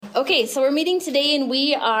Okay, so we're meeting today and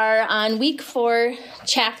we are on week 4,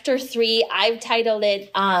 chapter 3. I've titled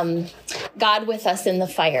it God with Us in the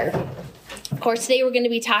Fire. Of course, today we're going to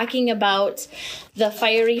be talking about the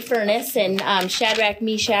fiery furnace and Shadrach,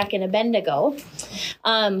 Meshach, and Abednego.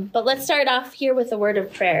 But let's start off here with a word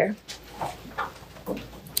of prayer.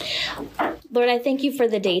 Lord, I thank you for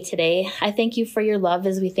the day today. I thank you for your love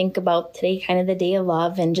as we think about today, kind of the day of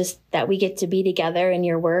love, and just that we get to be together in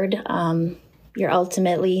your word. You're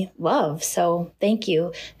ultimately love. So thank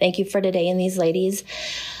you. Thank you for today and these ladies.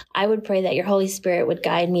 I would pray that your Holy Spirit would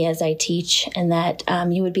guide me as I teach, and that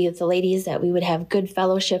you would be with the ladies, that we would have good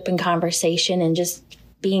fellowship and conversation and just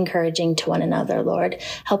be encouraging to one another, Lord.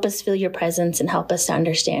 Help us feel your presence and help us to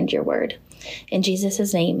understand your word. In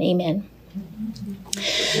Jesus' name, amen.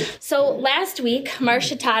 So last week,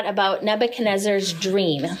 Marcia taught about Nebuchadnezzar's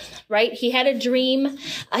dream, right? He had a dream.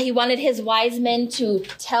 He wanted his wise men to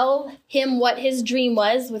tell him what his dream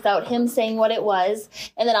was without him saying what it was,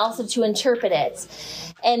 and then also to interpret it.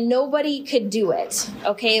 And nobody could do it,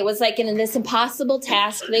 okay? It was like in this impossible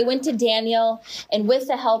task. They went to Daniel, and with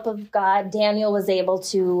the help of God, Daniel was able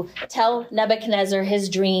to tell Nebuchadnezzar his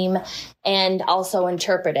dream and also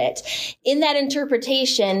interpret it. In that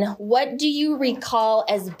interpretation, what do you recall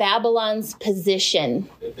as Babylon's position?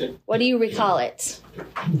 What do you recall it?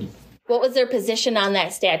 What was their position on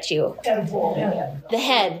that statue? The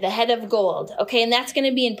head of gold. Okay, and that's going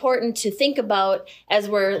to be important to think about as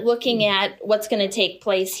we're looking at what's going to take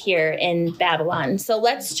place here in Babylon. So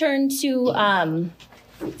let's turn to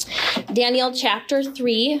Daniel chapter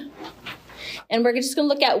 3, and we're just going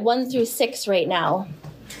to look at 1 through 6 right now.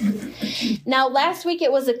 Now, last week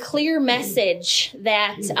it was a clear message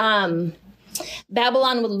that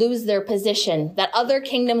Babylon would lose their position, that other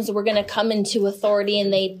kingdoms were going to come into authority,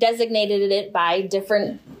 and they designated it by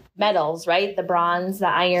different metals, right? The bronze, the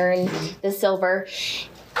iron, the silver.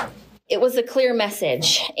 It was a clear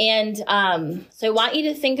message. And so I want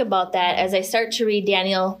you to think about that as I start to read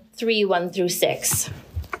Daniel 3, 1 through 6.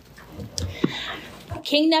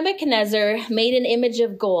 King Nebuchadnezzar made an image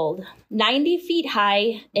of gold, 90 feet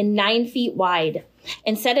high and 9 feet wide,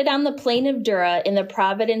 and set it on the plain of Dura in the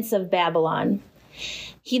province of Babylon.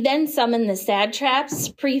 He then summoned the satraps,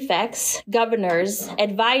 prefects, governors,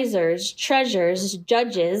 advisors, treasurers,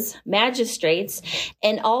 judges, magistrates,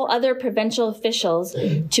 and all other provincial officials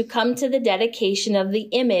to come to the dedication of the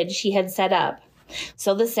image he had set up.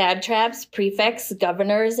 So the satraps, prefects,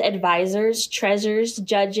 governors, advisors, treasurers,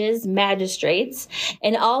 judges, magistrates,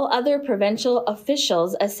 and all other provincial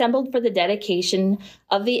officials assembled for the dedication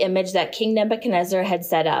of the image that King Nebuchadnezzar had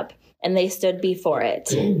set up, and they stood before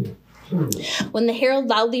it. When the herald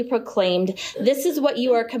loudly proclaimed, "This is what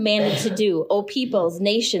you are commanded to do, O peoples,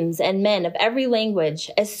 nations, and men of every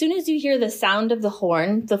language. As soon as you hear the sound of the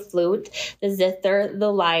horn, the flute, the zither,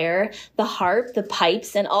 the lyre, the harp, the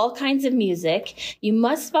pipes, and all kinds of music, you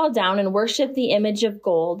must fall down and worship the image of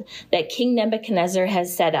gold that King Nebuchadnezzar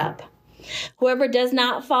has set up. Whoever does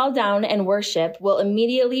not fall down and worship will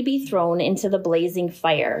immediately be thrown into the blazing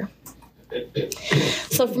fire."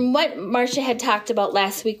 So from what Marcia had talked about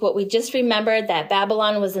last week, what we just remembered, that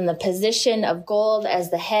Babylon was in the position of gold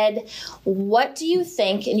as the head. What do you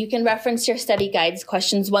think, and you can reference your study guides,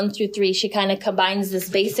 questions 1 through 3, she kind of combines this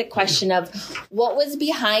basic question of what was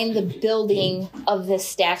behind the building of this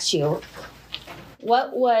statue?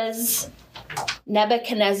 What was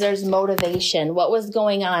Nebuchadnezzar's motivation? What was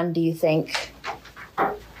going on, do you think?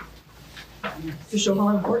 To show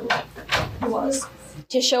how important he was.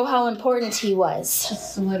 To show how important he was. To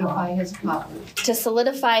solidify his power. To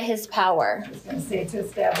solidify his power. I was going to say to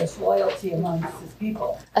establish loyalty amongst his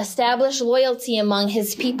people. Establish loyalty among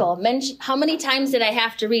his people. How many times did I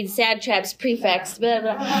have to read satraps, prefects? Blah,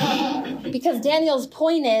 blah. Because Daniel's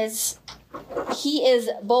point is, he is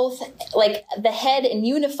both like the head and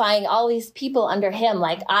unifying all these people under him.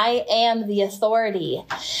 Like, I am the authority.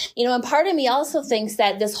 You know, and part of me also thinks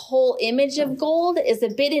that this whole image of gold is a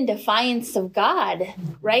bit in defiance of God,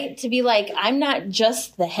 right? To be like, I'm not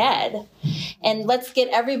just the head. And let's get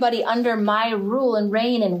everybody under my rule and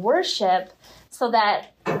reign and worship so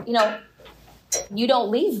that, you know, you don't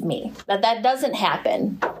leave me, that doesn't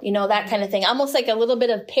happen, you know, that kind of thing. Almost like a little bit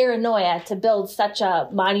of paranoia to build such a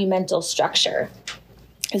monumental structure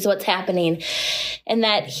is what's happening. And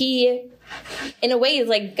that he, in a way, is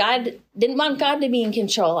like God didn't want God to be in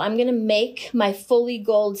control. I'm going to make my fully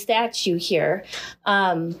gold statue here.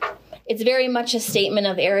 It's very much a statement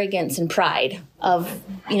of arrogance and pride of,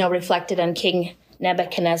 you know, reflected on King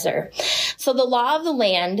Nebuchadnezzar. So the law of the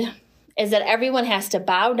land is that everyone has to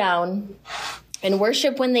bow down and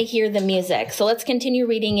worship when they hear the music. So let's continue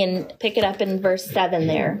reading and pick it up in verse 7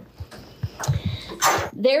 there.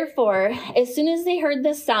 Therefore, as soon as they heard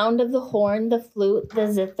the sound of the horn, the flute,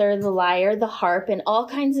 the zither, the lyre, the harp, and all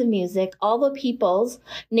kinds of music, all the peoples,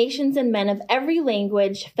 nations, and men of every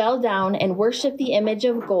language fell down and worshipped the image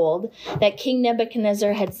of gold that King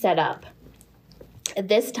Nebuchadnezzar had set up. At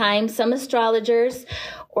this time, some astrologers,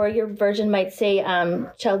 or your version might say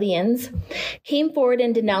Chaldeans, came forward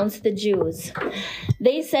and denounced the Jews.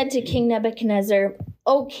 They said to King Nebuchadnezzar,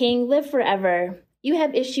 "O king, live forever. You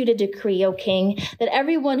have issued a decree, O king, that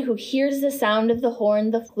everyone who hears the sound of the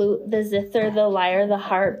horn, the flute, the zither, the lyre, the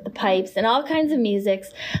harp, the pipes, and all kinds of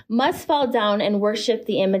musics must fall down and worship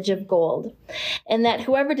the image of gold, and that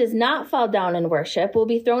whoever does not fall down and worship will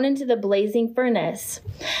be thrown into the blazing furnace.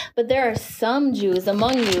 But there are some Jews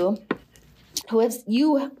among you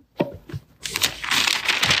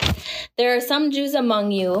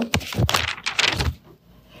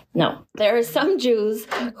There are some Jews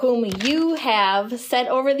whom you have set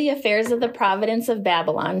over the affairs of the province of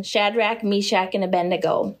Babylon, Shadrach, Meshach, and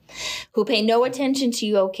Abednego, who pay no attention to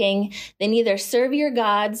you, O king. They neither serve your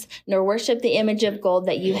gods nor worship the image of gold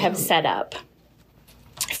that you have set up."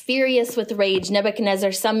 Furious with rage,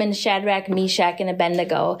 Nebuchadnezzar summoned Shadrach, Meshach, and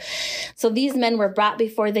Abednego. So these men were brought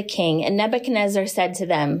before the king, and Nebuchadnezzar said to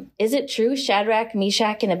them, "Is it true, Shadrach,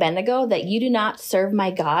 Meshach, and Abednego, that you do not serve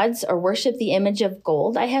my gods or worship the image of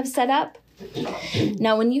gold I have set up?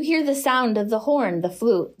 Now when you hear the sound of the horn, the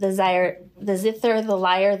flute, the zither, the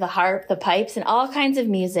lyre, the harp, the pipes, and all kinds of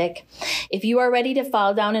music, if you are ready to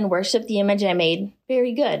fall down and worship the image I made,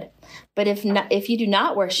 very good. But if you do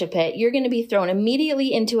not worship it, you're going to be thrown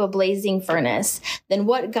immediately into a blazing furnace. Then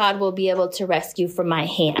what God will be able to rescue from my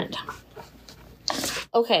hand?"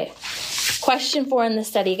 Okay, question 4 in the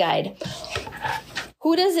study guide.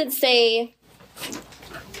 Who does it say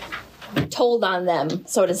told on them,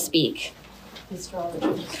 so to speak?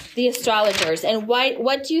 The astrologers. And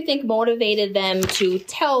what do you think motivated them to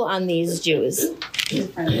tell on these Jews?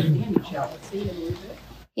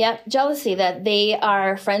 Yep, jealousy, that they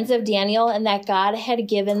are friends of Daniel and that God had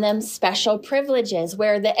given them special privileges,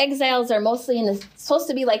 where the exiles are mostly supposed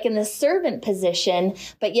to be like in the servant position,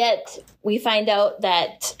 but yet we find out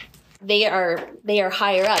that they are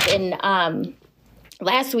higher up. And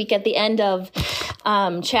last week at the end of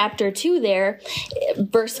chapter 2 there,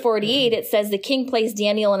 verse 48, it says the king placed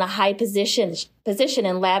Daniel in a high position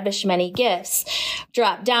and lavished many gifts.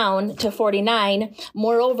 Drop down to 49.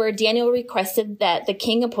 Moreover, Daniel requested that the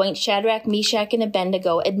king appoint Shadrach, Meshach, and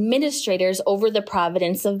Abednego administrators over the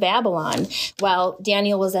province of Babylon while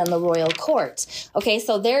Daniel was in the royal court. Okay,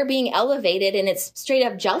 so they're being elevated, and it's straight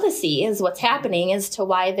up jealousy is what's happening as to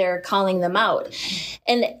why they're calling them out.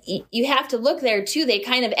 And you have to look there too. They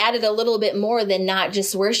kind of added a little bit more than not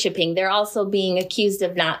just worshiping. They're also being accused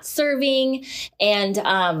of not serving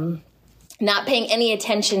and not paying any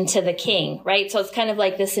attention to the king, right? So it's kind of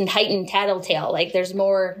like this heightened tattletale. Like there's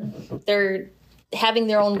more, they're having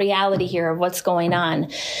their own reality here of what's going on.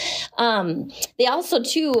 They also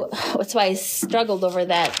too, that's why I struggled over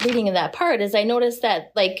that reading of that part, is I noticed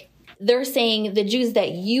that like they're saying the Jews that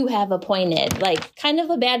you have appointed, like kind of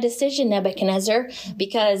a bad decision, Nebuchadnezzar,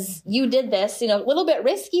 because you did this, a little bit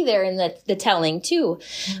risky there in the telling too.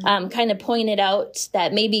 Kind of pointed out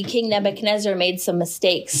that maybe King Nebuchadnezzar made some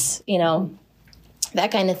mistakes, that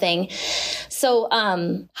kind of thing. So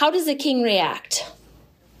how does the king react?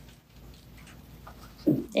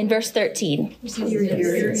 In verse 13.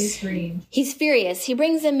 He's furious. He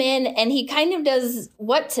brings them in and he kind of does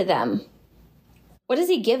what to them? What does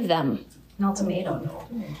he give them? An ultimatum.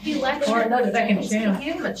 He lectured. Or a second chance. He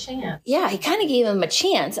gave him a chance. Yeah, he kind of gave him a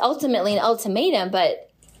chance, ultimately an ultimatum, but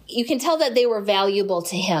you can tell that they were valuable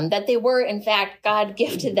to him, that they were, in fact, God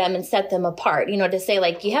gifted them and set them apart, to say,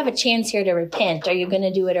 like, you have a chance here to repent. Are you going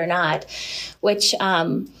to do it or not? Which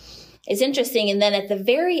is interesting. And then at the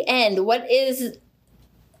very end,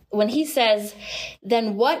 when he says,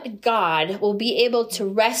 then what God will be able to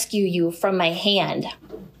rescue you from my hand?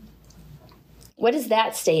 What is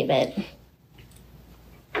that statement?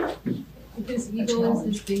 His ego is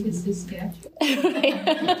as big as his statue.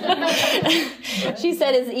 She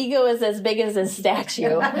said his ego is as big as his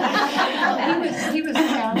statue. He was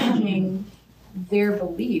challenging their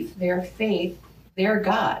belief, their faith, their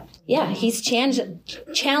God. Yeah, he's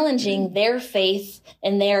challenging their faith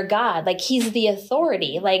and their God. Like, he's the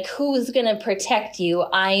authority. Like, who's going to protect you?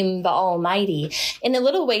 I'm the Almighty. In a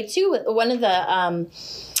little way, too, one of the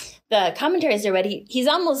commentaries I read, he's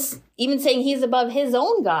almost even saying he's above his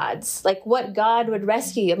own gods. Like, what God would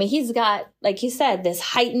rescue you? I mean, he's got, like you said, this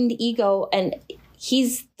heightened ego, and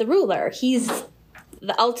he's the ruler. He's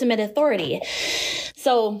the ultimate authority.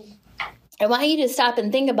 So I want you to stop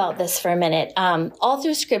and think about this for a minute. All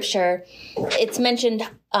through Scripture, it's mentioned,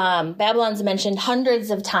 Babylon's mentioned hundreds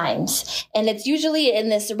of times. And it's usually in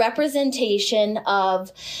this representation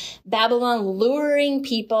of Babylon luring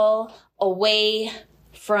people away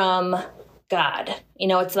from God. You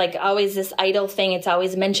know, it's like always this idol thing. It's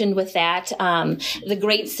always mentioned with that. The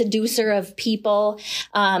great seducer of people.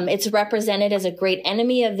 It's represented as a great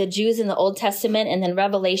enemy of the Jews in the Old Testament, and then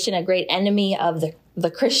Revelation, a great enemy of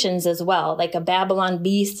the Christians as well, like a Babylon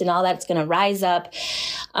beast and all that's going to rise up.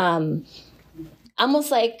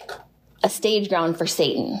 Almost like a stage ground for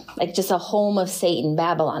Satan, like just a home of Satan,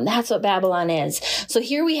 Babylon. That's what Babylon is. So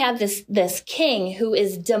here we have this king who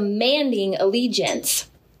is demanding allegiance.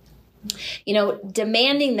 You know,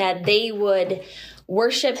 demanding that they would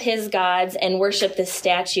worship his gods and worship this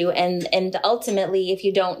statue. And ultimately, if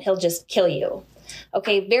you don't, he'll just kill you.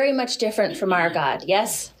 Okay, very much different from our God.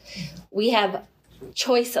 Yes, we have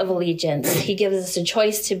choice of allegiance. He gives us a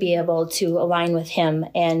choice to be able to align with him.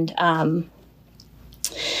 And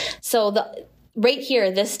right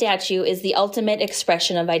here, this statue is the ultimate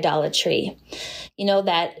expression of idolatry. You know,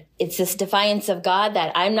 that it's this defiance of God,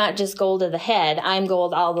 that I'm not just gold of the head, I'm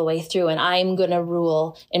gold all the way through, and I'm going to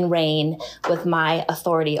rule and reign with my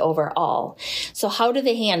authority over all. So how do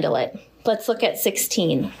they handle it? Let's look at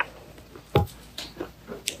 16.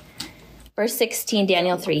 Verse 16,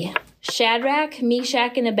 Daniel 3. Shadrach,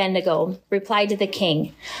 Meshach, and Abednego replied to the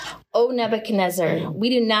king, O Nebuchadnezzar, we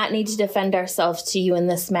do not need to defend ourselves to you in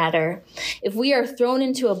this matter. If we are thrown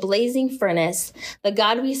into a blazing furnace, the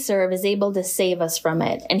God we serve is able to save us from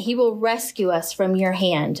it, and he will rescue us from your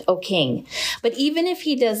hand, O king. But even if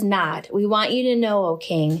he does not, we want you to know, O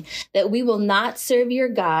king, that we will not serve your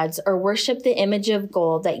gods or worship the image of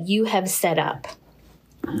gold that you have set up.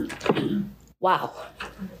 Wow.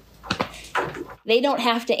 They don't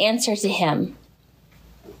have to answer to him.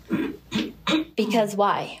 Because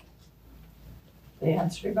why? They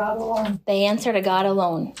answer to God alone. They answer to God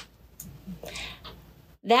alone.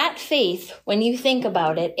 That faith, when you think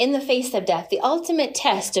about it, in the face of death, the ultimate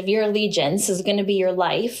test of your allegiance is going to be your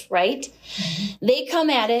life, right? Mm-hmm. They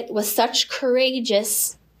come at it with such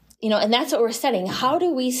courageous, and that's what we're studying. How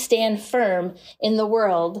do we stand firm in the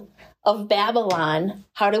world of Babylon?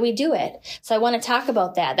 How do we do it? So I want to talk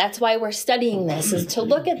about that. That's why we're studying this, is to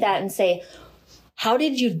look at that and say, how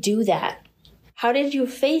did you do that? How did you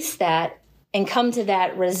face that and come to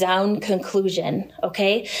that resound conclusion?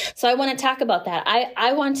 Okay, so I want to talk about that.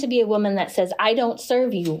 I want to be a woman that says, I don't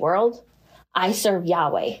serve you, world. I serve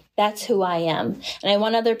Yahweh. That's who I am. And I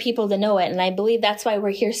want other people to know it. And I believe that's why we're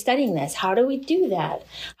here studying this. How do we do that?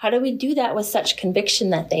 How do we do that with such conviction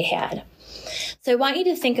that they had? So I want you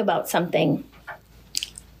to think about something.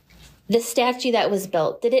 The statue that was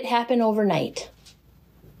built, did it happen overnight?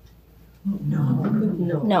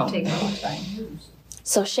 No. Take a long time.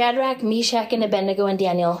 So Shadrach, Meshach, and Abednego and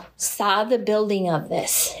Daniel saw the building of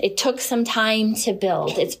this. It took some time to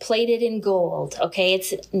build. It's plated in gold, okay?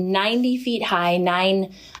 It's 90 feet high,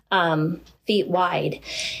 9 feet wide.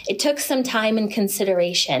 It took some time and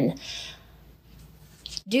consideration.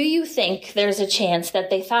 Do you think there's a chance that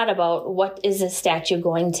they thought about, what is this statue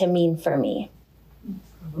going to mean for me?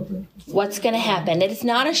 What's going to happen? It's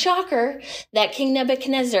not a shocker that King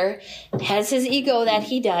Nebuchadnezzar has his ego that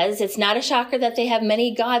he does. It's not a shocker that they have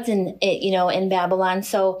many gods in Babylon.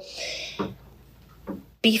 So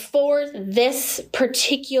before this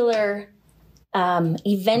particular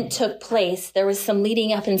event took place, there was some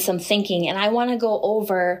leading up and some thinking. And I want to go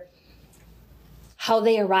over how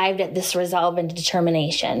they arrived at this resolve and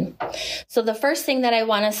determination. So the first thing that I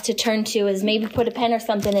want us to turn to is maybe put a pen or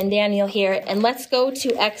something in Daniel here, and let's go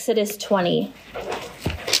to Exodus 20.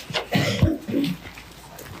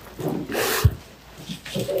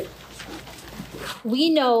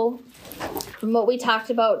 We know from what we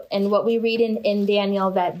talked about and what we read in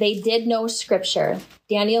Daniel that they did know Scripture.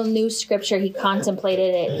 Daniel knew Scripture. He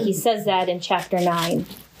contemplated it. He says that in chapter 9.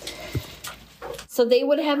 So they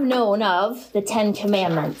would have known of the 10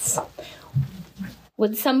 Commandments.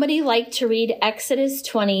 Would somebody like to read Exodus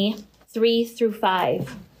 20, 3 through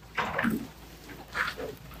 5?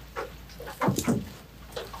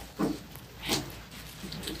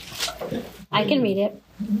 I can read it.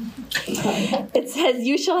 It says,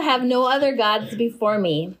 you shall have no other gods before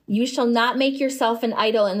me. You shall not make yourself an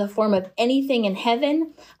idol in the form of anything in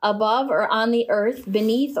heaven, above or on the earth,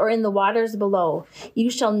 beneath or in the waters below.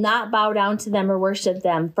 You shall not bow down to them or worship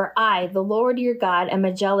them. For I, the Lord your God, am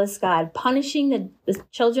a jealous God, punishing the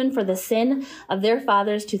children for the sin of their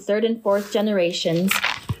fathers to third and fourth generations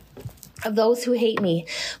of those who hate me,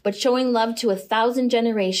 but showing love to 1,000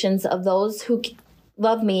 generations of those who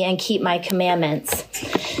love me and keep my commandments.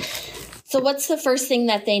 So what's the first thing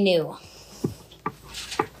that they knew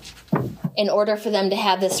in order for them to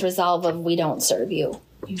have this resolve of we don't serve you?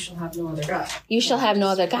 You shall have no other God. You shall have no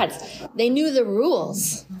other gods. They knew the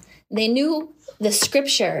rules. They knew the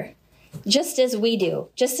scripture just as we do.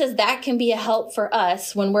 Just as that can be a help for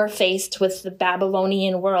us when we're faced with the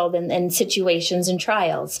Babylonian world and situations and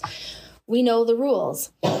trials. We know the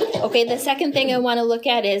rules. Okay, the second thing I want to look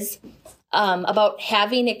at is about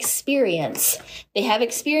having experience. They have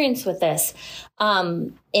experience with this.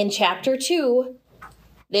 In chapter 2,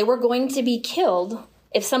 they were going to be killed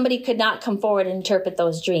if somebody could not come forward and interpret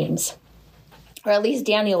those dreams. Or at least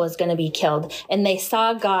Daniel was going to be killed. And they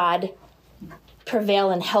saw God prevail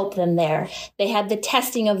and help them there. They had the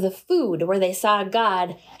testing of the food where they saw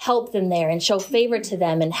God help them there and show favor to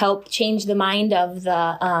them and help change the mind of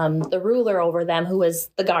the ruler over them, who was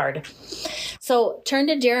the guard. So turn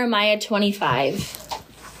to Jeremiah 25.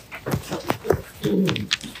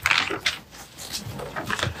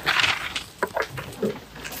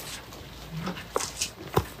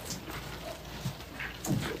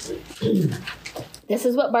 This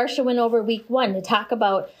is what Barsha went over week 1 to talk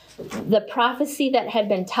about the prophecy that had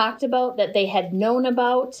been talked about, that they had known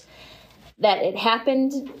about, that it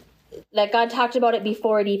happened, that God talked about it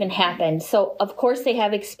before it even happened. So, of course, they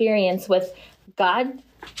have experience with God.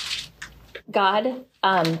 God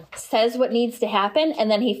says what needs to happen,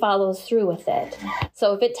 and then he follows through with it.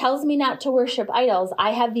 So if it tells me not to worship idols,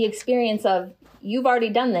 I have the experience of, you've already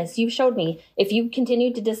done this. You showed me. If you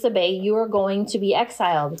continue to disobey, you are going to be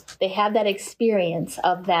exiled. They have that experience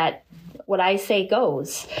of that, what I say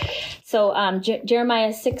goes. So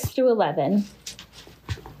Jeremiah 6 through 11.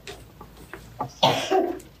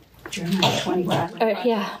 Jeremiah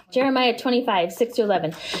 25. Jeremiah 25, 6 to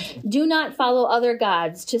 11. Do not follow other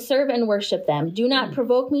gods to serve and worship them. Do not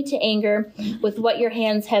provoke me to anger with what your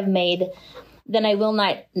hands have made. Then I will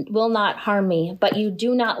not harm me. But you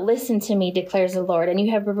do not listen to me, declares the Lord. And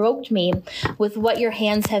you have provoked me with what your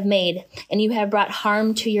hands have made, and you have brought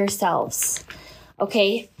harm to yourselves.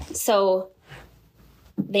 Okay, so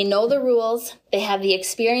they know the rules. They have the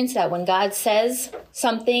experience that when God says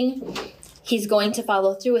something, he's going to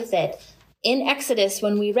follow through with it. In Exodus,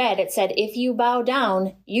 when we read, it said, if you bow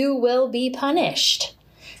down, you will be punished.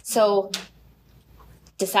 So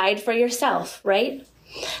decide for yourself, right?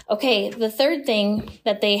 Okay, the third thing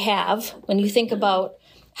that they have, when you think about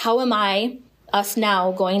how am us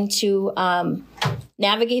now going to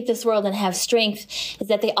navigate this world and have strength, is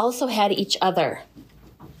that they also had each other,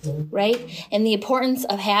 right? And the importance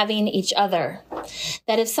of having each other.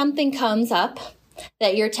 That if something comes up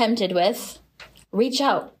that you're tempted with, reach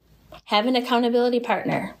out. Have an accountability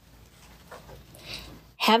partner.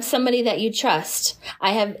 Have somebody that you trust.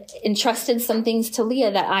 I have entrusted some things to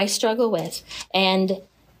Leah that I struggle with, and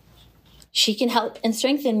she can help and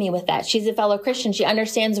strengthen me with that. She's a fellow Christian. She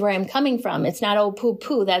understands where I'm coming from. It's not, oh,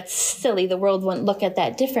 poo-poo, that's silly. The world wouldn't look at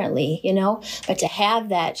that differently, you know? But to have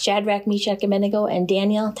that, Shadrach, Meshach, Abednego, and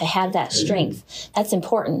Daniel, to have that strength, that's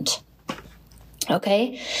important.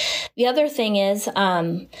 Okay? The other thing is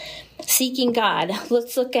seeking God.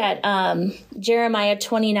 Let's look at Jeremiah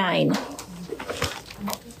 29.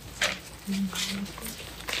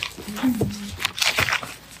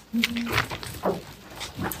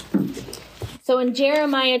 So in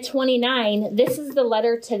Jeremiah 29, this is the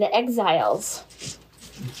letter to the exiles.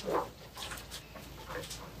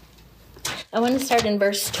 I want to start in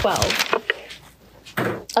verse 12.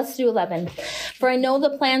 Let's do 11. For I know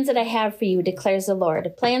the plans that I have for you, declares the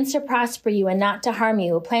Lord. Plans to prosper you and not to harm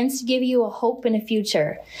you. Plans to give you a hope and a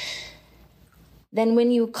future. Then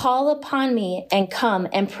when you call upon me and come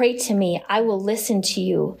and pray to me, I will listen to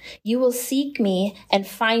you. You will seek me and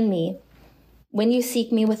find me. When you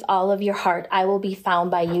seek me with all of your heart, I will be found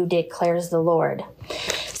by you, declares the Lord.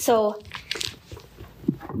 So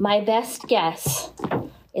my best guess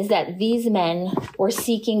is that these men were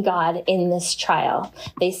seeking God in this trial.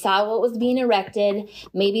 They saw what was being erected.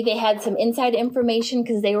 Maybe they had some inside information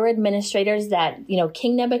because they were administrators that,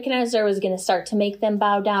 King Nebuchadnezzar was going to start to make them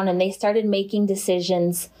bow down, and they started making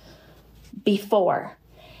decisions before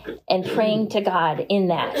and praying to God in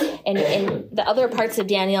that. And the other parts of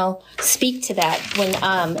Daniel speak to that. When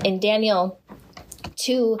in Daniel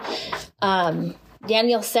 2,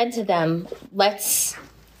 Daniel said to them,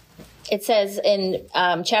 it says in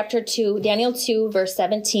chapter 2, Daniel 2, verse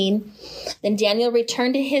 17, then Daniel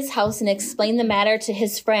returned to his house and explained the matter to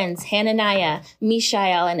his friends, Hananiah,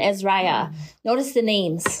 Mishael, and Azariah. Notice the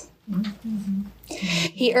names.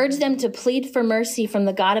 He urged them to plead for mercy from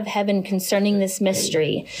the God of heaven concerning this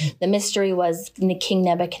mystery. The mystery was King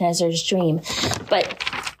Nebuchadnezzar's dream. But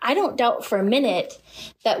I don't doubt for a minute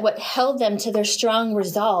that what held them to their strong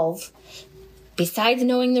resolve Besides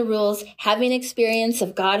knowing the rules, having experience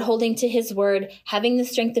of God holding to his word, having the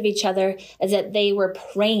strength of each other, is that they were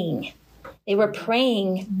praying. They were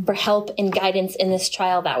praying for help and guidance in this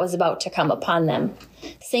trial that was about to come upon them.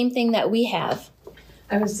 Same thing that we have.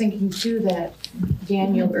 I was thinking too that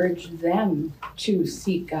Daniel urged them to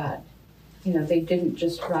seek God. You know, they didn't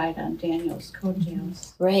just ride on Daniel's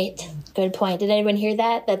coattails. Right. Good point. Did anyone hear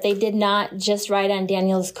that? That they did not just ride on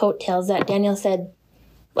Daniel's coattails, that Daniel said,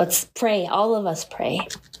 let's pray. All of us pray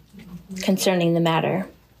concerning the matter.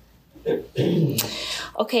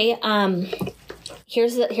 Okay.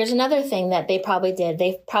 Here's another thing that they probably did.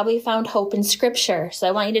 They probably found hope in Scripture. So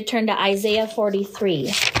I want you to turn to Isaiah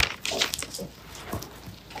 43.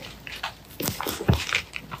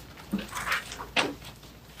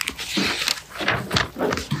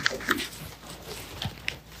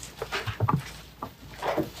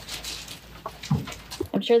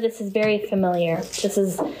 I'm sure this is very familiar. This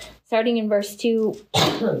is starting in verse 2.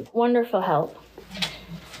 Wonderful help.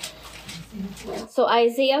 So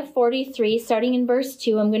Isaiah 43, starting in verse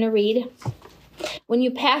 2, I'm going to read. When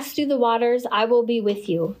you pass through the waters, I will be with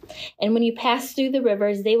you. And when you pass through the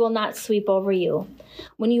rivers, they will not sweep over you.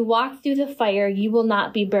 When you walk through the fire, you will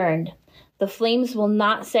not be burned. The flames will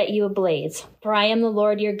not set you ablaze. For I am the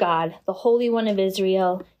Lord your God, the Holy One of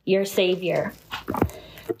Israel, your Savior.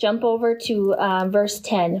 Jump over to verse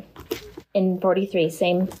 10 in 43,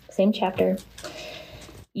 same chapter.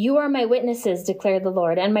 You are my witnesses, declared the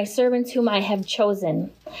Lord, and my servants whom I have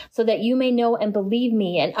chosen, so that you may know and believe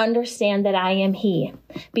me and understand that I am he.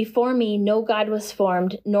 Before me no God was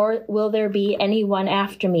formed, nor will there be any one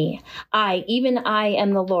after me. Even I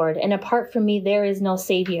am the Lord, and apart from me there is no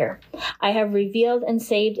Savior. I have revealed and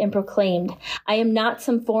saved and proclaimed. I am not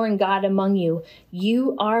some foreign God among you.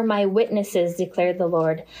 You are my witnesses, declared the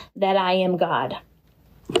Lord, that I am God.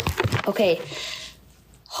 Okay.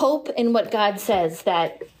 Hope in what God says,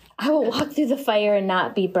 that I will walk through the fire and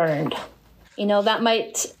not be burned. You know, that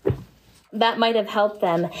might have helped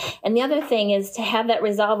them. And the other thing is to have that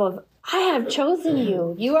resolve of, I have chosen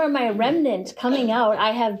you. You are my remnant coming out.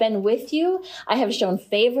 I have been with you. I have shown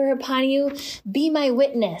favor upon you. Be my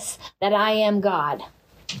witness that I am God.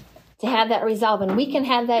 To have that resolve. And we can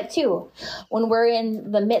have that too when we're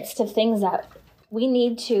in the midst of things that we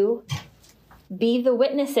need to be the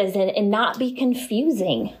witnesses and not be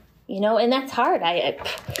confusing, you know, and that's hard.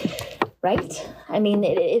 Right? I mean,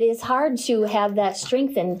 it is hard to have that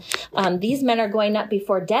strength. And these men are going up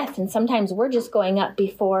before death. And sometimes we're just going up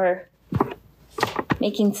before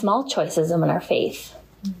making small choices in our faith.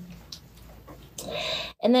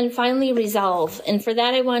 And then finally, resolve. And for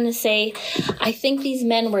that, I want to say, I think these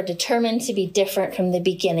men were determined to be different from the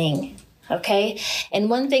beginning. Okay. And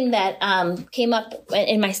one thing that came up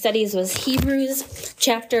in my studies was Hebrews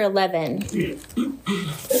chapter 11.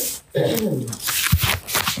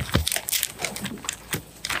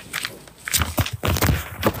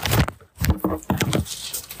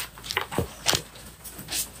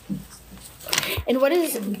 And what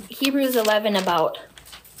is Hebrews 11 about?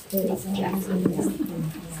 The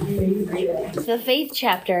faith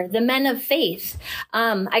chapter, the men of faith.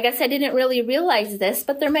 I guess I didn't really realize this,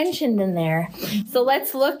 but they're mentioned in there. So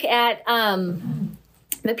let's look at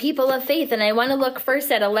the people of faith. And I want to look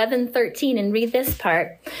first at 11:13 and read this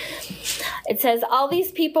part. It says, all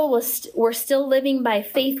these people were still living by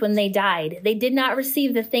faith when they died. They did not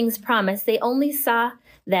receive the things promised. They only saw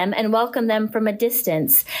them and welcomed them from a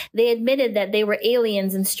distance. They admitted that they were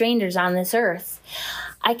aliens and strangers on this earth.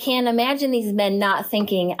 I can't imagine these men not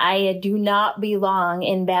thinking, I do not belong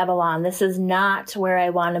in Babylon. This is not where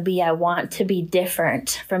I want to be. I want to be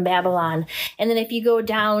different from Babylon. And then if you go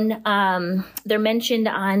down, they're mentioned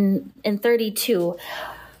in 32,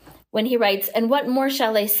 when he writes, and what more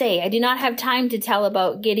shall I say? I do not have time to tell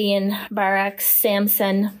about Gideon, Barak,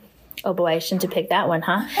 Samson. Oh boy, I shouldn't have picked that one,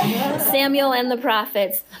 huh? Samuel and the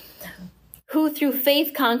prophets, who through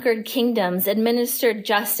faith conquered kingdoms, administered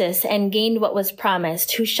justice, and gained what was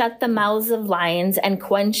promised, who shut the mouths of lions and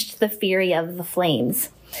quenched the fury of the flames.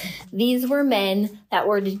 These were men that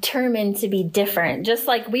were determined to be different, just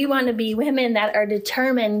like we want to be women that are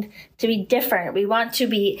determined to be different. We want to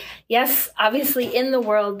be, yes, obviously in the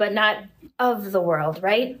world, but not of the world,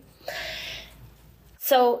 right?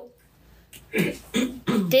 So,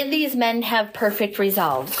 did these men have perfect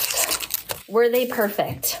resolve? Were they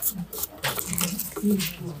perfect?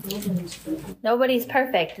 Nobody's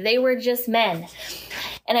perfect. They were just men.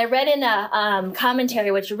 And I read in a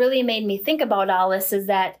commentary, which really made me think about all this, is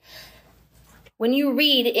that when you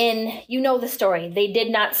read you know the story. They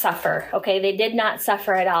did not suffer, okay? They did not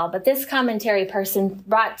suffer at all. But this commentary person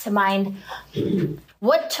brought to mind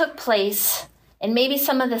what took place And maybe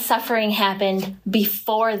some of the suffering happened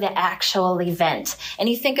before the actual event. And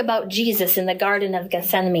you think about Jesus in the Garden of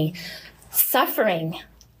Gethsemane, suffering.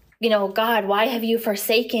 God, why have you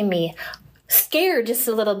forsaken me? Scared just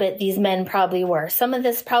a little bit, these men probably were. Some of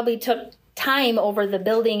this probably took time over the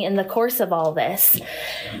building in the course of all this.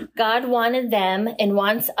 God wanted them and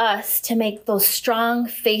wants us to make those strong,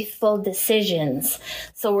 faithful decisions.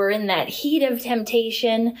 So we're in that heat of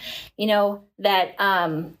temptation,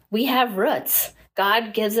 that we have roots.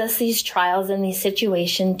 God gives us these trials and these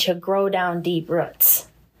situations to grow down deep roots.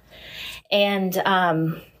 And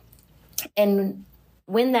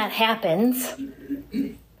when that happens,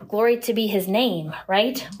 glory to be his name,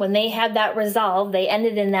 right? When they had that resolve, they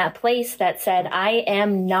ended in that place that said, I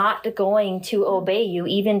am not going to obey you,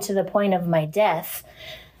 even to the point of my death.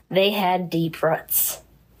 They had deep roots,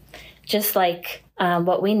 just like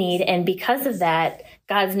what we need. And because of that,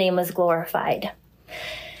 God's name was glorified.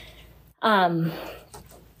 So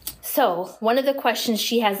one of the questions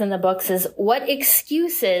she has in the books is, what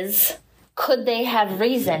excuses could they have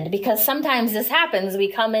reasoned? Because sometimes this happens. We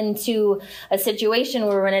come into a situation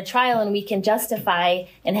where we're in a trial and we can justify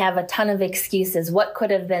and have a ton of excuses. What could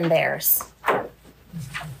have been theirs?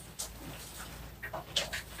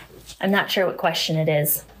 I'm not sure what question it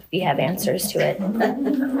is, if you have answers to it.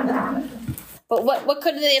 But what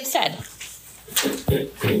could they have said?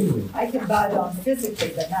 I can bow down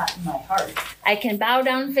physically, but not in my heart. I can bow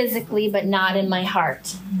down physically, but not in my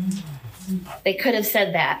heart. They could have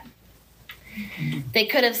said that. They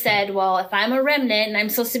could have said, well, if I'm a remnant and I'm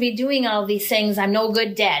supposed to be doing all these things, I'm no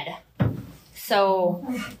good dead. So,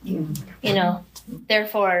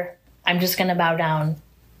 therefore, I'm just going to bow down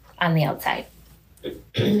on the outside.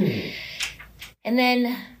 And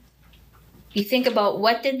then you think about,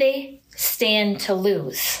 what did they stand to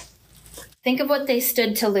lose? Think of what they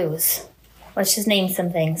stood to lose. Let's just name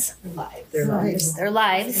some things. Their lives. Their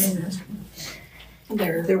lives.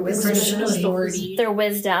 Their wisdom, authority. Their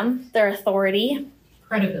wisdom, their authority.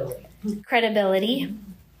 Credibility.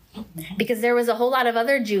 Because there was a whole lot of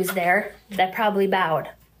other Jews there that probably bowed.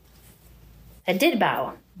 That did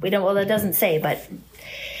bow. That doesn't say, but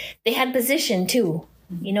they had position too.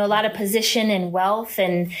 A lot of position and wealth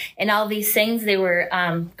and all these things. They were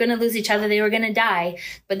going to lose each other. They were going to die.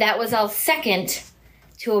 But that was all second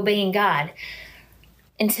to obeying God.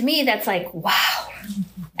 And to me, that's like, wow,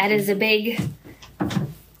 that is a big...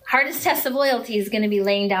 hardest test of loyalty is going to be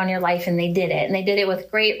laying down your life, and they did it. And they did it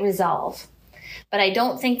with great resolve. But I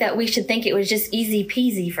don't think that we should think it was just easy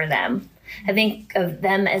peasy for them. I think of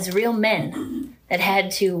them as real men that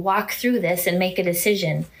had to walk through this and make a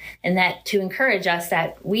decision, and that to encourage us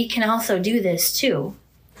that we can also do this too.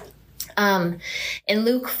 In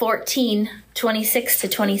Luke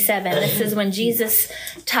 14:26-27, this is when Jesus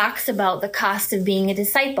talks about the cost of being a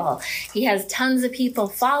disciple. He has tons of people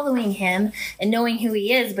following him and knowing who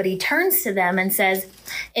he is, but he turns to them and says,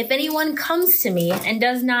 if anyone comes to me and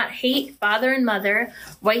does not hate father and mother,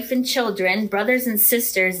 wife and children, brothers and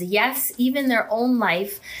sisters, yes, even their own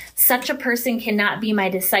life, such a person cannot be my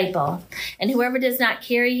disciple. And whoever does not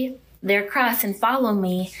carry their cross and follow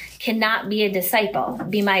me cannot be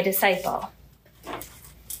my disciple.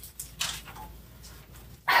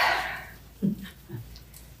 I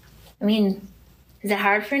mean, is it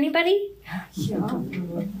hard for anybody? Yeah.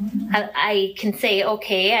 I can say,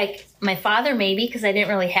 okay, my father maybe, because I didn't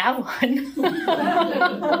really have one.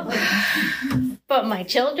 But my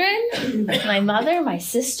children, my mother, my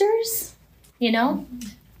sisters, I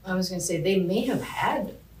was going to say, they may have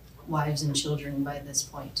had wives and children by this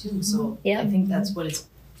point too. So Yep. I think that's what it's,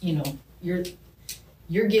 you're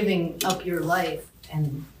giving up your life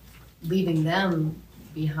and leaving them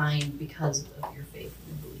behind because of your faith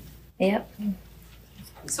and belief. Yep.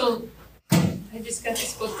 So I just got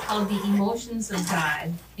this book called The Emotions of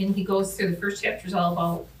God, and he goes through, the first chapter is all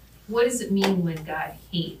about what does it mean when God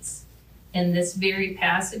hates. And this very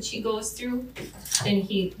passage he goes through, and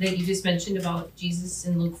that you just mentioned about Jesus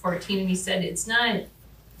in Luke 14, and he said it's not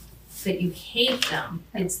that you hate them,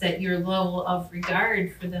 it's that your level of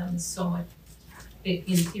regard for them is so much,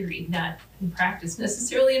 in theory, not in practice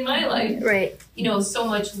necessarily in my life, Right. So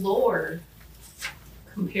much lower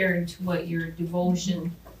compared to what your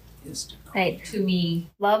devotion Right. to me.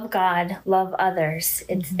 Love God, love others.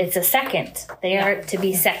 It's a second. They are to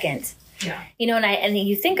be second. Yeah. And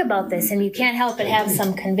you think about this, and you can't help but have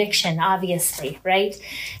some conviction, obviously, right?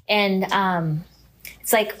 And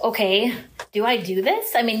it's like, okay, do I do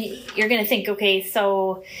this? I mean, you're going to think, okay,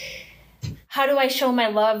 so how do I show my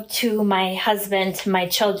love to my husband, to my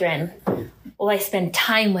children? Well, I spend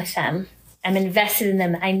time with them. I'm invested in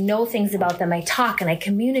them. I know things about them. I talk and I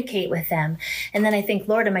communicate with them. And then I think,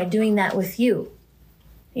 Lord, am I doing that with you?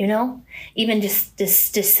 You know, even just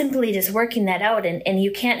simply just working that out. And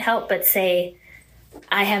you can't help but say,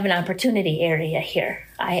 I have an opportunity area here.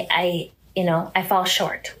 I fall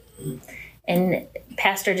short. And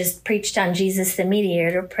Pastor just preached on Jesus, the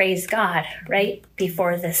mediator, praise God, right?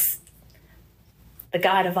 Before this, the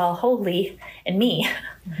God of all holy and me.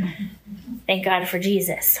 Thank God for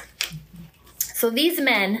Jesus. So these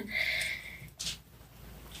men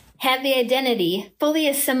had the identity fully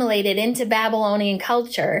assimilated into Babylonian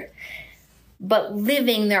culture, but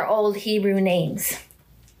living their old Hebrew names.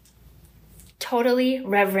 Totally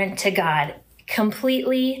reverent to God,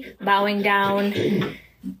 completely bowing down,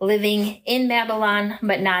 living in Babylon,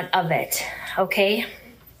 but not of it. Okay?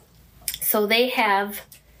 So they have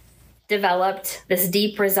developed this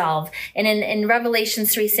deep resolve. And in Revelation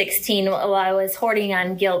 3:16, while I was hoarding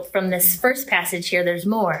on guilt from this first passage here, there's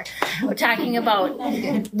more. We're talking about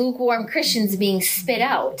lukewarm Christians being spit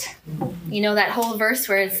out. You know, that whole verse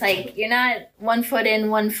where it's like, you're not 1 foot in,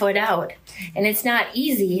 1 foot out. And it's not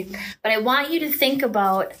easy. But I want you to think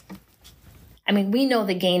about, I mean, we know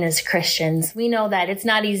the gain as Christians. We know that it's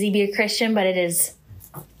not easy to be a Christian, but it is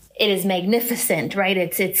magnificent, right?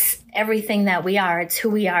 It's everything that we are. It's who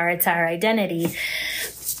we are. It's our identity.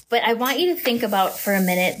 But I want you to think about for a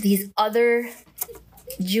minute these other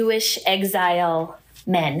Jewish exile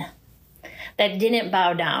men that didn't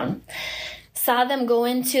bow down, saw them go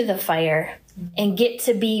into the fire and get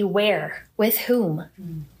to be where, with whom,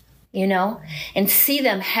 you know, and see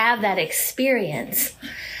them have that experience.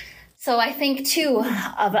 So I think too,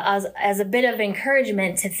 as a bit of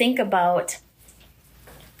encouragement to think about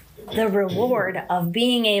the reward of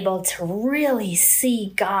being able to really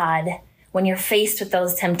see God when you're faced with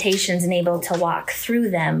those temptations and able to walk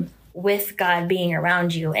through them with God being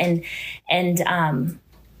around you, and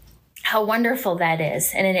how wonderful that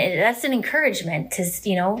is. And that's an encouragement to,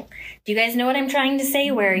 you know, do you guys know what I'm trying to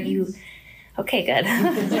say? Where you, okay, good.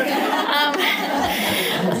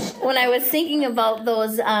 When I was thinking about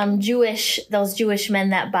those Jewish men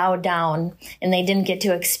that bowed down and they didn't get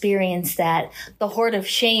to experience that, the hoard of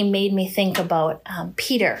shame made me think about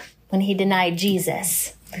Peter when he denied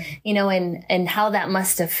Jesus, you know, and how that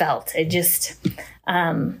must have felt. It just,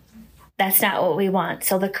 that's not what we want.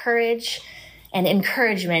 So the courage and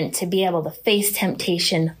encouragement to be able to face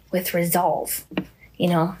temptation with resolve, you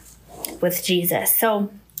know, with Jesus. So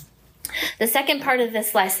the second part of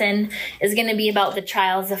this lesson is going to be about the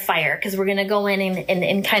trials of fire, because we're going to go in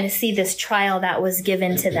and kind of see this trial that was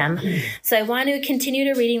given to them. So I want to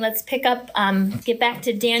continue to reading. Let's pick up, get back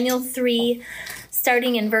to Daniel 3,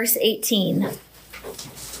 starting in verse 18.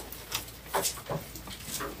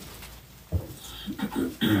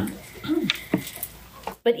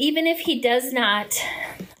 But even if he does not,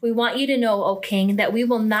 we want you to know, O king, that we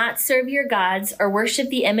will not serve your gods or worship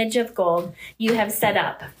the image of gold you have set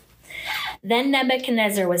up. Then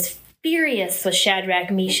Nebuchadnezzar was furious with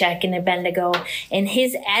Shadrach, Meshach, and Abednego, and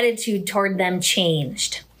his attitude toward them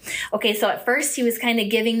changed. Okay, so at first he was kind of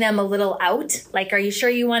giving them a little out, like, are you sure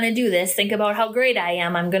you want to do this? Think about how great I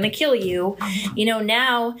am. I'm going to kill you. You know,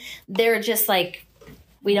 now they're just like,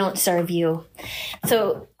 we don't serve you.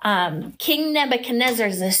 So King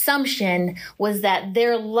Nebuchadnezzar's assumption was that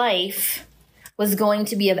their life was going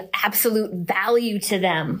to be of absolute value to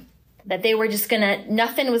them, that they were just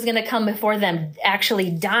nothing was gonna come before them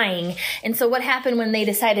actually dying. And so what happened when they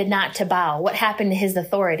decided not to bow? What happened to his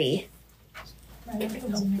authority?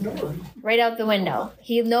 Right out the window.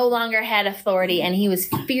 He no longer had authority, and he was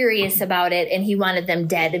furious about it, and he wanted them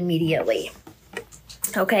dead immediately.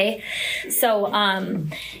 Okay, so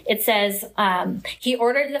it says he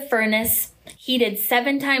ordered the furnace heated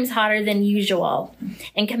 7 times hotter than usual,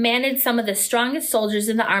 and commanded some of the strongest soldiers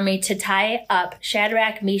in the army to tie up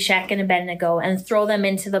Shadrach, Meshach, and Abednego and throw them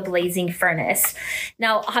into the blazing furnace.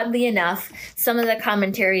 Now, oddly enough, some of the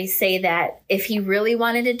commentaries say that if he really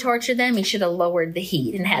wanted to torture them, he should have lowered the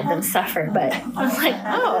heat and had them suffer. But I'm like,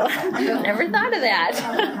 oh, never thought of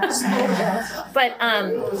that. But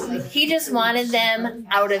he just wanted them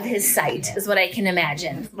out of his sight, is what I can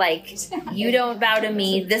imagine. Like, you don't bow to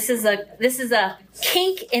me. This is a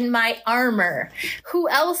kink in my armor. Who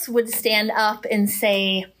else would stand up and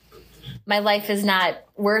say, my life is not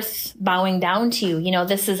worth bowing down to you? You know,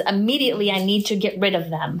 this is immediately, I need to get rid of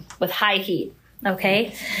them with high heat.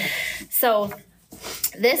 Okay. So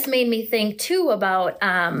this made me think too about,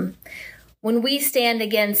 when we stand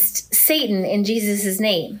against Satan in Jesus'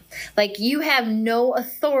 name, like, you have no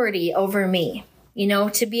authority over me, you know,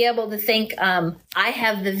 to be able to think, I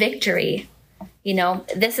have the victory.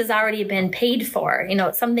 This has already been paid for.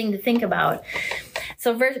 It's something to think about.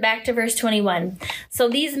 So back to verse 21. So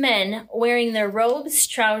these men, wearing their robes,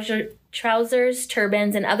 trousers,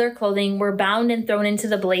 turbans, and other clothing, were bound and thrown into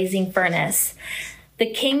the blazing furnace.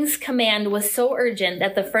 The king's command was so urgent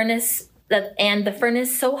that the furnace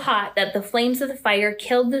so hot that the flames of the fire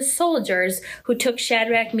killed the soldiers who took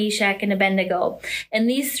Shadrach, Meshach, and Abednego. And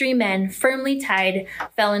these 3 men, firmly tied,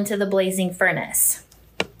 fell into the blazing furnace.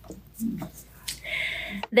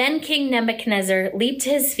 Then King Nebuchadnezzar leaped to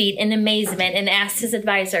his feet in amazement and asked his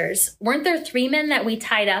advisors, "Weren't there 3 men that we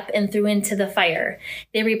tied up and threw into the fire?"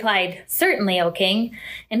 They replied, "Certainly, O king."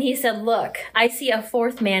 And he said, "Look, I see a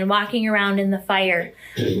 4th man walking around in the fire,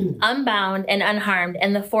 unbound and unharmed,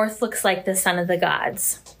 and the 4th looks like the son of the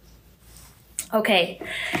gods." Okay,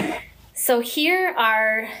 so here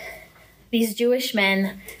are these Jewish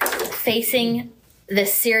men facing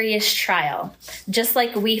this serious trial, just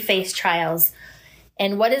like we face trials.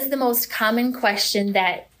 And what is the most common question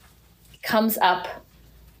that comes up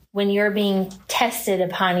when you're being tested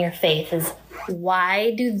upon your faith is, why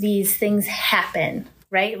do these things happen,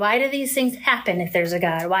 right? Why do these things happen if there's a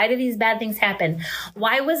God? Why do these bad things happen?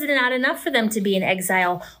 Why was it not enough for them to be in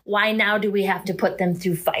exile? Why now do we have to put them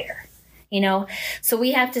through fire? So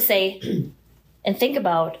we have to say and think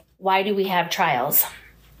about, why do we have trials?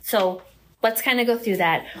 So let's kind of go through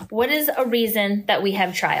that. What is a reason that we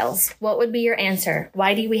have trials? What would be your answer?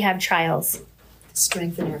 Why do we have trials?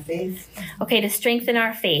 Strengthen our faith. Okay, to strengthen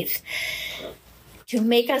our faith. To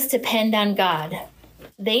make us depend on God.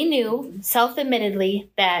 They knew, self-admittedly,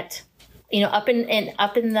 that, up in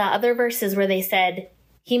the other verses where they said,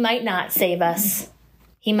 he might not save us.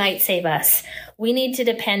 He might save us. We need to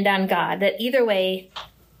depend on God. That either way,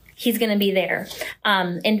 he's going to be there.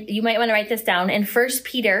 And you might want to write this down. In 1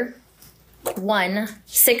 Peter 1,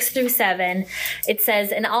 6-7, it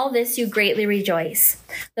says, "In all this you greatly rejoice,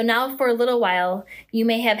 though now for a little while you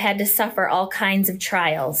may have had to suffer all kinds of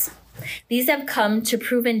trials. These have come to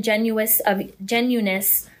prove genuineness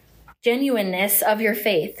of your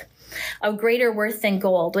faith, of greater worth than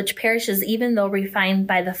gold, which perishes even though refined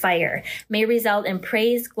by the fire, may result in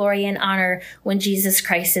praise, glory, and honor when Jesus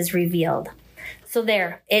Christ is revealed." So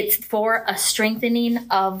it's for a strengthening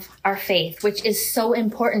of our faith, which is so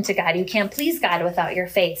important to God. You can't please God without your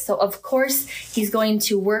faith. So of course, he's going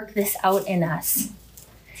to work this out in us.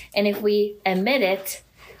 And if we admit it,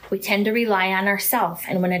 we tend to rely on ourselves.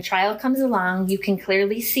 And when a trial comes along, you can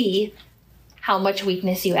clearly see how much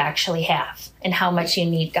weakness you actually have and how much you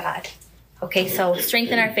need God. Okay, so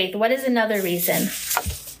strengthen our faith. What is another reason?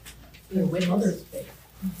 Be a witness.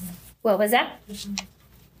 What was that?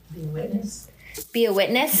 Be a witness. Be a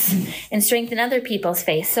witness and strengthen other people's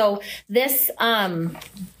faith. So this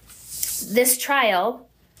trial,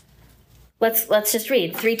 let's just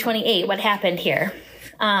read 3:28. What happened here?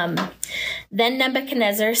 Then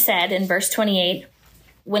Nebuchadnezzar said in verse 28,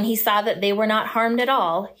 when he saw that they were not harmed at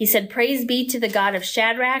all, he said, "Praise be to the God of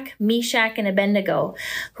Shadrach, Meshach, and Abednego,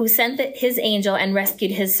 who sent his angel and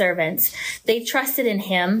rescued his servants. They trusted in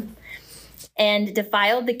him and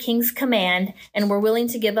defiled the king's command and were willing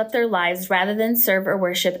to give up their lives rather than serve or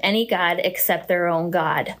worship any god except their own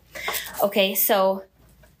God." Okay, so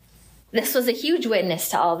this was a huge witness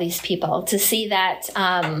to all these people to see that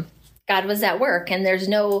God was at work. And there's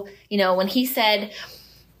no, when he said,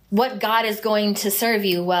 what God is going to serve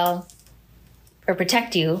you, or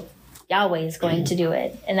protect you, Yahweh is going to do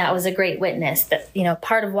it. And that was a great witness that,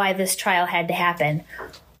 part of why this trial had to happen.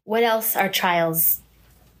 What else are trials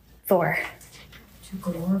for? To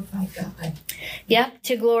glorify God. Yep,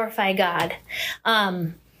 to glorify God.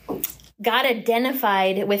 God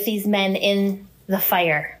identified with these men in the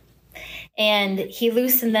fire. And he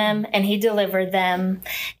loosened them and he delivered them.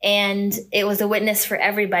 And it was a witness for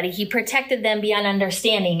everybody. He protected them beyond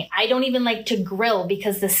understanding. I don't even like to grill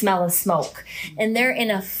because the smell of smoke. And they're in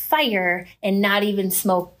a fire and not even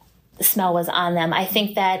smoke, the smell was on them. I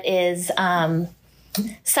think that is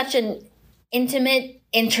such an intimate,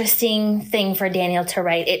 interesting thing for Daniel to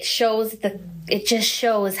write. It just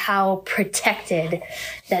shows how protected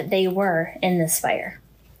that they were in this fire.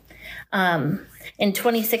 In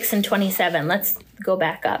 26 and 27, let's go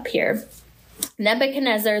back up here.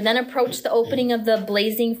 Nebuchadnezzar then approached the opening of the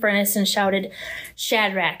blazing furnace and shouted,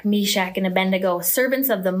 "Shadrach, Meshach, and Abednego, servants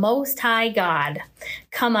of the Most High God,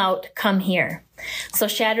 come out, come here." So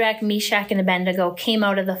Shadrach, Meshach, and Abednego came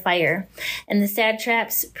out of the fire, and the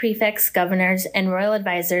satraps, prefects, governors, and royal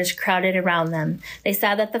advisors crowded around them. They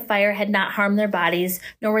saw that the fire had not harmed their bodies,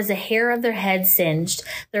 nor was a hair of their head singed.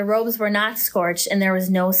 Their robes were not scorched, and there was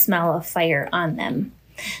no smell of fire on them.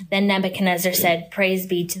 Then Nebuchadnezzar said, "Praise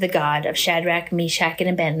be to the God of Shadrach, Meshach, and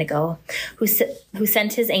Abednego, who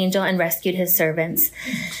sent his angel and rescued his servants.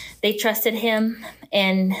 They trusted him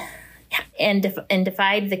and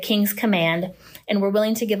defied the king's command, and were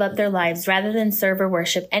willing to give up their lives rather than serve or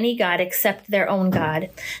worship any god except their own God.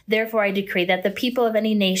 Therefore I decree that the people of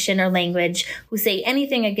any nation or language who say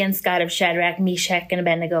anything against God of Shadrach, Meshach, and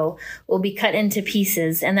Abednego will be cut into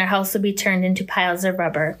pieces, and their house will be turned into piles of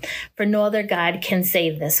rubber, for no other God can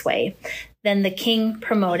save this way." Then the king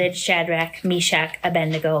promoted Shadrach, Meshach,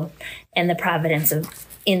 Abednego in the providence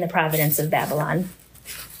of Babylon.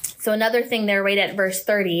 So another thing there right at verse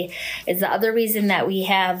 30 is the other reason that we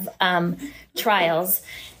have trials.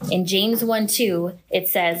 In James 1:2, it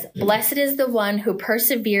says, "Blessed is the one who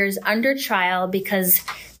perseveres under trial, because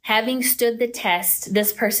having stood the test,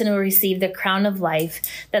 this person will receive the crown of life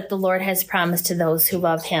that the Lord has promised to those who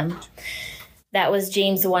love him." That was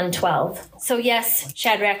James 1:12. So yes,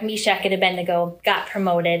 Shadrach, Meshach, and Abednego got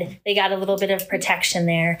promoted. They got a little bit of protection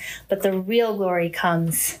there, but the real glory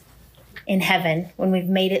comes in heaven when we've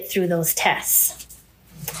made it through those tests.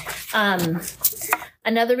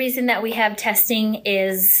 Another reason that we have trials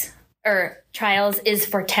is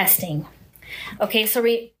for testing. Okay, so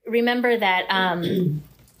remember that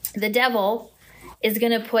the devil is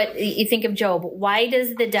going to you think of Job. Why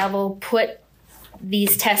does the devil put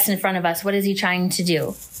these tests in front of us? What is he trying to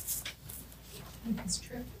do?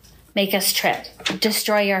 Make us trip.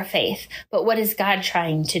 Destroy our faith. But what is God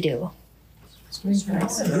trying to do?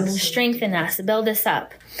 Strengthen us, build us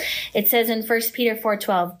up. It says in 1 Peter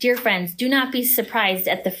 4:12, "Dear friends, do not be surprised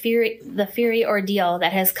at the fiery ordeal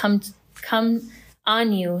that has come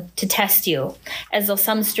on you to test you, as though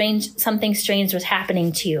something strange was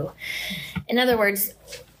happening to you." In other words,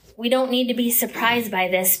 we don't need to be surprised by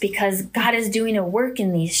this, because God is doing a work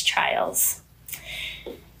in these trials.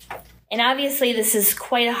 And obviously this is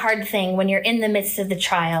quite a hard thing when you're in the midst of the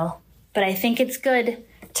trial, but I think it's good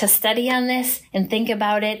to study on this and think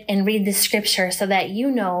about it and read the scripture so that you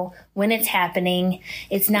know when it's happening,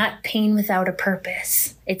 it's not pain without a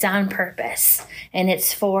purpose. It's on purpose, and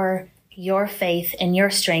it's for your faith and your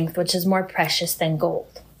strength, which is more precious than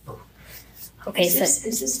gold. Okay, is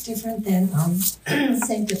this different than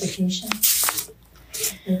sanctification?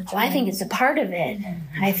 Well, I think it's a part of it.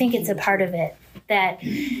 I think it's a part of it that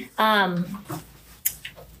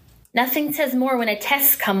nothing says more when a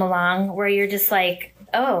test come along where you're just like,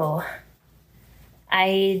 oh,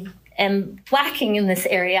 I am lacking in this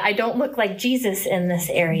area. I don't look like Jesus in this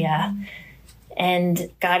area. And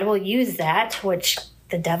God will use that, which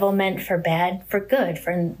the devil meant for bad, for good,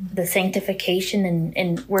 for the sanctification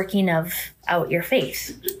and working out your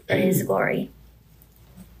faith for his glory.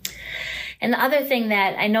 And the other thing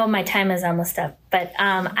that, I know my time is almost up, but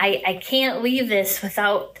I can't leave this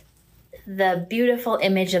without the beautiful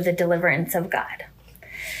image of the deliverance of God.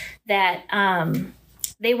 That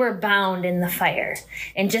they were bound in the fire.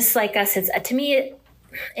 And just like us, to me,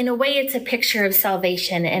 in a way, it's a picture of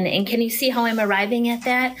salvation. And can you see how I'm arriving at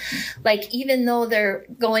that? Like, even though they're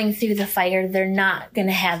going through the fire, they're not going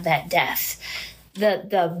to have that death.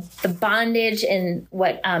 The bondage and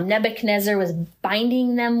what Nebuchadnezzar was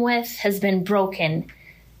binding them with has been broken,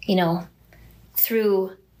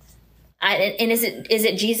 through. And is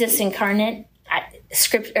it Jesus incarnate?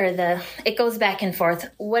 It goes back and forth.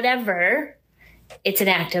 Whatever. It's an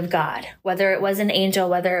act of God, whether it was an angel,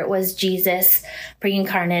 whether it was Jesus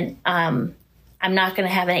pre-incarnate. I'm not going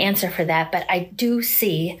to have an answer for that, but I do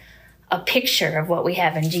see a picture of what we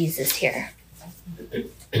have in Jesus here.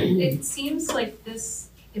 It seems like this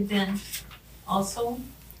event also,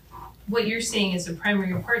 what you're saying is a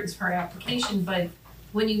primary importance for our application, but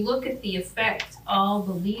when you look at the effect all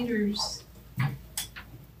the leaders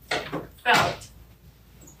felt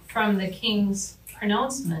from the king's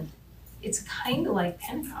pronouncement, it's kind of like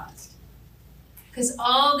Pentecost, because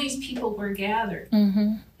all these people were gathered,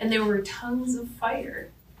 and there were tongues of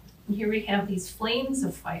fire. And here we have these flames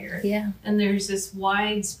of fire, and there's this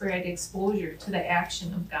widespread exposure to the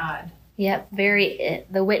action of God. Yep,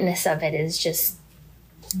 the witness of it is just,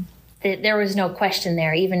 there was no question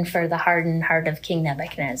there, even for the hardened heart of King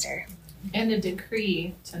Nebuchadnezzar. And a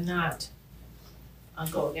decree to not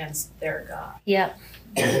go against their God. Yep.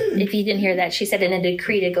 If you didn't hear that, she said in a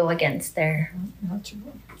decree to go against not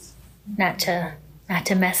to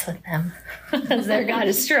mess with them, because their God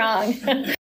is strong.